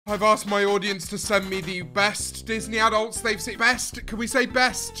I've asked my audience to send me the best Disney adults they've seen. Best? Can we say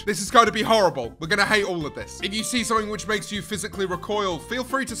best? This is going to be horrible. We're going to hate all of this. If you see something which makes you physically recoil, feel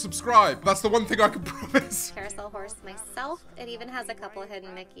free to subscribe. That's the one thing I can promise. Carousel horse myself. It even has a couple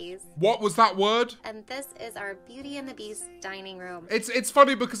hidden Mickeys. What was that word? And this is our Beauty and the Beast dining room. It's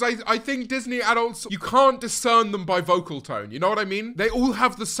funny because I think Disney adults, you can't discern them by vocal tone. You know what I mean? They all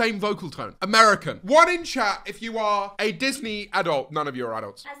have the same vocal tone. American. One in chat if you are a Disney adult. None of you are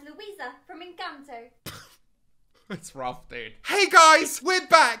adults. As Louisa from Encanto. It's rough, dude. Hey guys, we're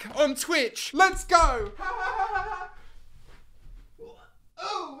back on Twitch. Let's go.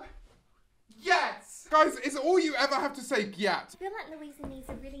 Oh, yes. Guys, is all you ever have to say gyat? I feel like Louisa needs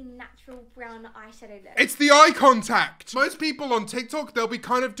a really natural brown eyeshadow look. It's the eye contact. Most people on TikTok, they'll be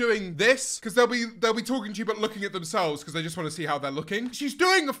kind of doing this because they'll be talking to you but looking at themselves because they just want to see how they're looking. She's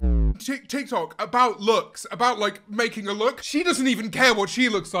doing a TikTok about looks, about like making a look. She doesn't even care what she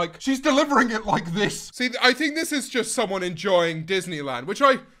looks like. She's delivering it like this. See, I think this is just someone enjoying Disneyland, which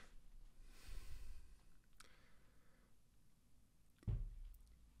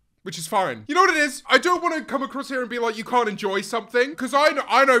is fine. You know what it is? I don't want to come across here and be like, you can't enjoy something. Because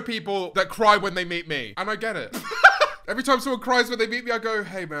I know people that cry when they meet me. And I get it. Every time someone cries when they meet me, I go,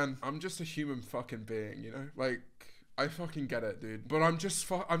 hey man, I'm just a human fucking being, you know? Like, I fucking get it, dude. But I'm just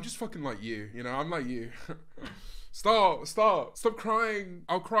fucking like you, you know? I'm like you. Stop crying.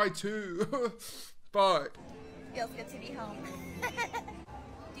 I'll cry too. Bye. Feels good to be home.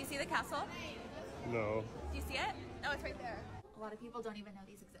 Do you see the castle? No. Do you see it? Oh, it's right there. A lot of people don't even know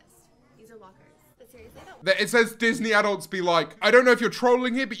these exist. These are lockers. But seriously, don't. It says Disney adults be like, I don't know if you're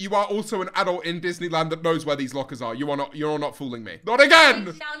trolling here, but you are also an adult in Disneyland that knows where these lockers are. You're not fooling me. Not again!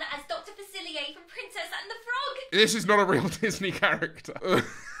 Down as Dr. Facilier from Princess and the Frog. This is not a real Disney character.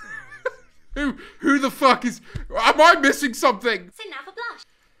 Who the fuck is... Am I missing something? So now for blush.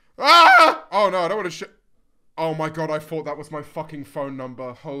 Ah! Oh no, I don't want to Oh my god, I thought that was my fucking phone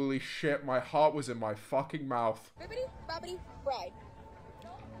number. Holy shit, my heart was in my fucking mouth. Bibbidi bobbidi bride.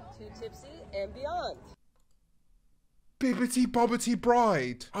 Too tipsy and beyond. Bibbidi bobbidi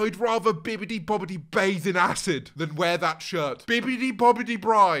bride. I'd rather bibbidi bobbidi bathe in acid than wear that shirt. Bibbidi bobbidi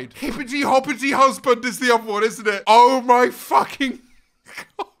bride. Hippity hoppity husband is the other one, isn't it? Oh my fucking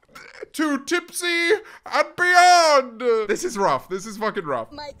god. Too tipsy and beyond. This is rough. This is fucking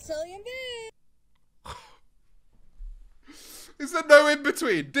rough. Might tell you this. Is there no in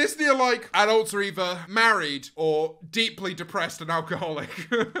between? Disney are like, adults are either married or deeply depressed and alcoholic.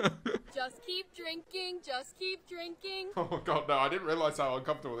 Just keep drinking, just keep drinking. Oh god, no, I didn't realize how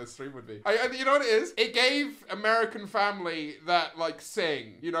uncomfortable this stream would be. You know what it is? It gave American Family that, like,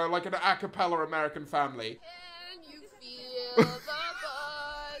 sing. You know, like an a cappella American Family. Can you feel the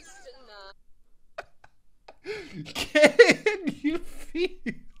buzz tonight? Can you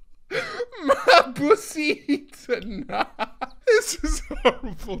feel my pussy tonight? This is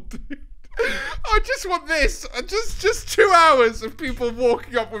horrible, dude. I just want this. Just 2 hours of people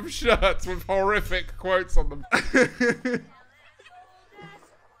walking up with shirts with horrific quotes on them. Sipping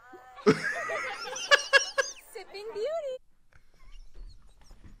beauty.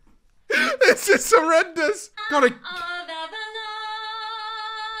 This is horrendous. Gotta...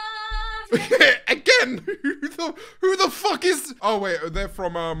 Again, who the fuck is... Oh wait, they're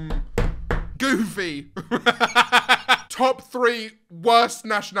from Goofy. Top 3 worst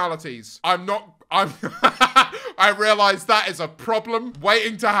nationalities. I realize that is a problem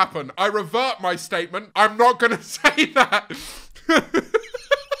waiting to happen. I revert my statement. I'm not gonna say that.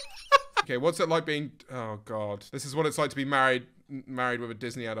 Okay, what's it like being... Oh god. This is what it's like to be married with a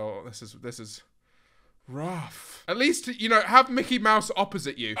Disney adult. This is rough. At least, you know, have Mickey Mouse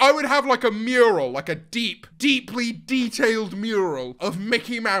opposite you. I would have like a mural, like a deeply detailed mural of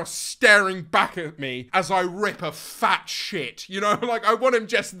Mickey Mouse staring back at me as I rip a fat shit. You know, like I want him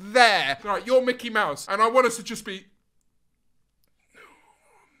just there. All right, you're Mickey Mouse, and I want us to just be...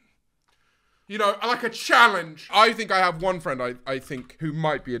 You know, like a challenge. I think I have one friend, I think, who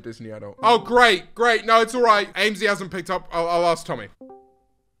might be a Disney adult. Oh, great. No, it's all right. Amesy hasn't picked up. I'll ask Tommy.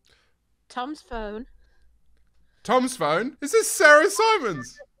 Tom's phone. Tom's phone? Is this Sarah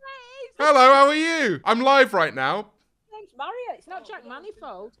Simons? Hello, how are you? I'm live right now. Name's Mario. It's not Jack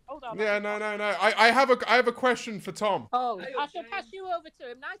Manifold. Hold on. Yeah, no. I have a question for Tom. Oh, I shall pass you over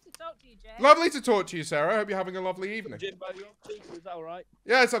to him. Nice to talk to you, Jay. Lovely to talk to you, Sarah. I hope you're having a lovely evening. Jimbo, you're on Twitter, is that all right?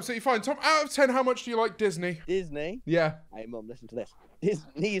 Yeah, it's absolutely fine. Tom, out of 10, how much do you like Disney? Disney? Yeah. Hey, Mum, listen to this.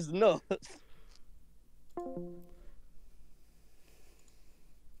 Disney's nuts.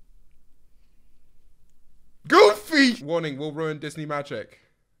 Goofy! Warning, will ruin Disney magic.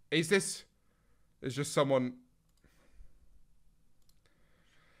 Is this... There's just someone...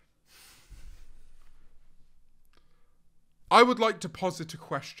 I would like to posit a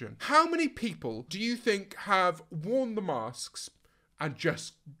question. How many people do you think have worn the masks and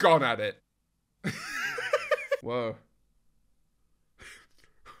just gone at it? Whoa.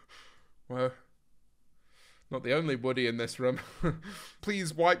 Whoa. Not the only Woody in this room.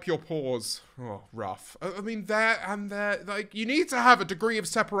 Please wipe your paws. Oh, rough. I mean, there and there. Like, you need to have a degree of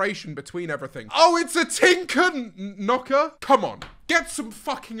separation between everything. Oh, it's a tinker knocker? Come on. Get some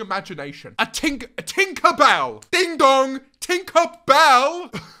fucking imagination. A tinker bell. Ding dong. Tinker bell.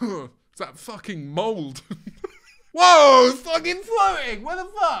 It's that fucking mold. Whoa, it's fucking floating. What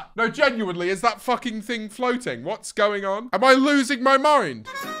the fuck? No, genuinely, is that fucking thing floating? What's going on? Am I losing my mind?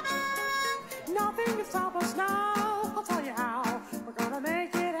 Nothing can stop us now. I'll tell you how. We're gonna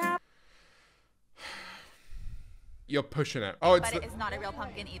make it happen. You're pushing it. Oh, But it is not a real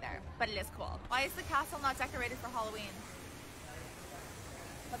pumpkin either. But it is cool. Why is the castle not decorated for Halloween?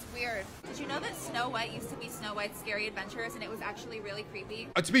 That's weird. Did you know that Snow White used to be Snow White's Scary Adventures and it was actually really creepy?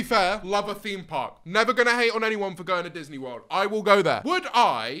 To be fair, love a theme park. Never gonna hate on anyone for going to Disney World. I will go there. Would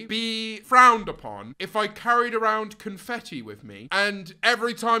I be frowned upon if I carried around confetti with me and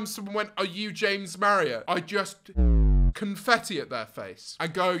every time someone went, "Are you James Marriott?" I just confetti at their face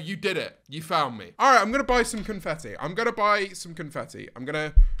and go, "You did it. You found me." All right, I'm gonna buy some confetti. I'm gonna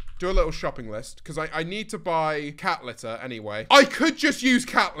do a little shopping list because I need to buy cat litter anyway. I could just use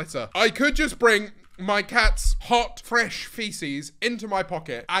cat litter. I could just bring my cat's hot, fresh feces into my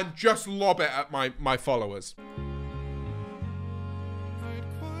pocket and just lob it at my followers.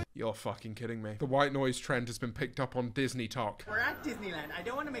 You're fucking kidding me. The white noise trend has been picked up on Disney Talk. We're at Disneyland. I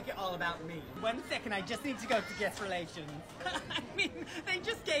don't want to make it all about me. 1 second, I just need to go to guest relations. I mean, they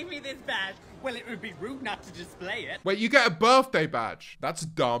just gave me this badge. Well, it would be rude not to display it. Wait, you get a birthday badge? That's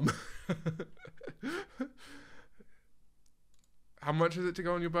dumb. How much is it to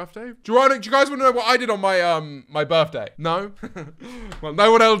go on your birthday? Do you guys want to know what I did on my my birthday? No? Well,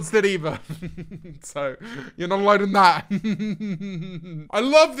 no one else did either. So, you're not alone in that. I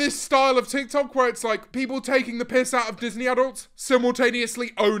love this style of TikTok where it's like people taking the piss out of Disney adults, simultaneously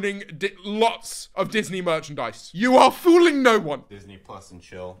owning lots of Disney merchandise. You are fooling no one. Disney Plus and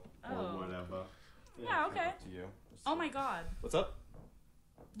chill. Oh. Or whatever. Yeah, okay. Up to you. Oh my god. What's up?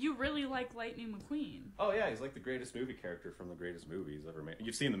 You really like Lightning McQueen. Oh yeah, he's like the greatest movie character from the greatest movies ever made.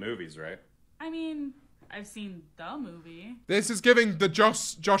 You've seen the movies, right? I mean, I've seen the movie. This is giving the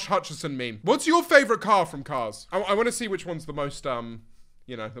Josh Hutcherson meme. What's your favorite car from Cars? I want to see which one's the most,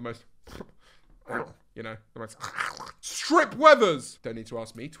 you know, the most... You know, the most... Strip Weathers! Don't need to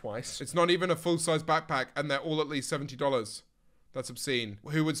ask me twice. It's not even a full-size backpack, and they're all at least $70. That's obscene.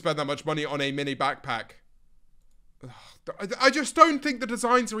 Who would spend that much money on a mini backpack? I just don't think the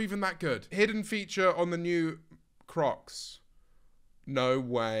designs are even that good. Hidden feature on the new Crocs. No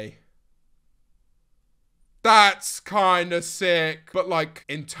way. That's kind of sick. But like,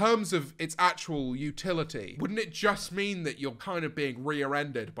 in terms of its actual utility, wouldn't it just mean that you're kind of being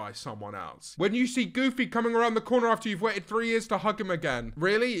rear-ended by someone else? When you see Goofy coming around the corner after you've waited 3 years to hug him again.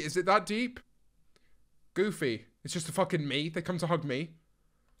 Really? Is it that deep? Goofy. It's just a fucking me. They come to hug me.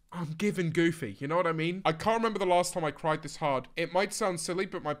 I'm giving Goofy, you know what I mean? I can't remember the last time I cried this hard. It might sound silly,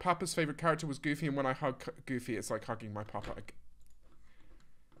 but my papa's favorite character was Goofy, and when I hug Goofy, it's like hugging my papa.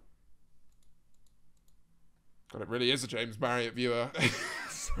 God, it really is a James Marriott viewer.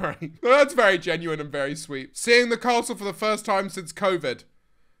 Sorry. That's very genuine and very sweet. Seeing the castle for the first time since COVID.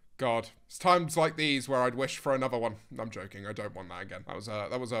 God, it's times like these where I'd wish for another one. I'm joking, I don't want that again. That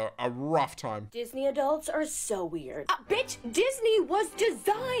was a rough time. Disney adults are so weird. Bitch, Disney was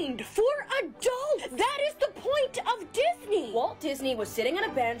designed for adults. That is the point of Disney. Walt Disney was sitting on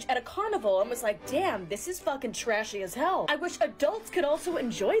a bench at a carnival and was like, damn, this is fucking trashy as hell. I wish adults could also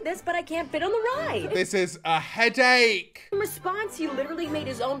enjoy this, but I can't fit on the ride. This is a headache. In response, he literally made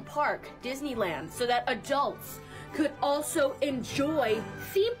his own park, Disneyland, so that adults could also enjoy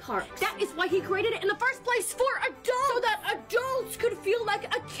theme parks. That is why he created it in the first place, for adults. So that adults could feel like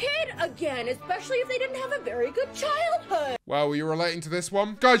a kid again, especially if they didn't have a very good childhood. Well, were you relating to this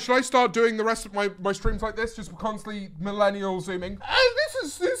one? Guys, should I start doing the rest of my streams like this? Just constantly millennial zooming.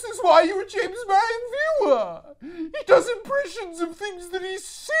 This is why you're a James Marriott viewer. He does impressions of things that he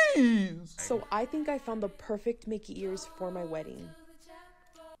sees. So I think I found the perfect Mickey ears for my wedding.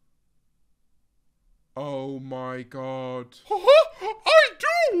 Oh my god. I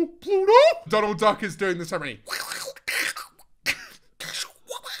do, Pluto! Donald Duck is doing the ceremony.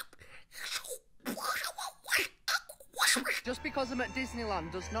 Just because I'm at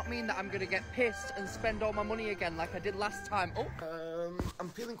Disneyland does not mean that I'm gonna get pissed and spend all my money again like I did last time. I'm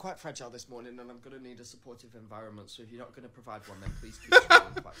feeling quite fragile this morning and I'm gonna need a supportive environment, so if you're not gonna provide one, then please keep it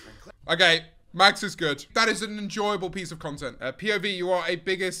quite frankly. Okay, Max is good. That is an enjoyable piece of content. POV, you are a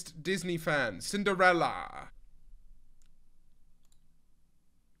biggest Disney fan. Cinderella.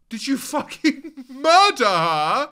 Did you fucking murder her?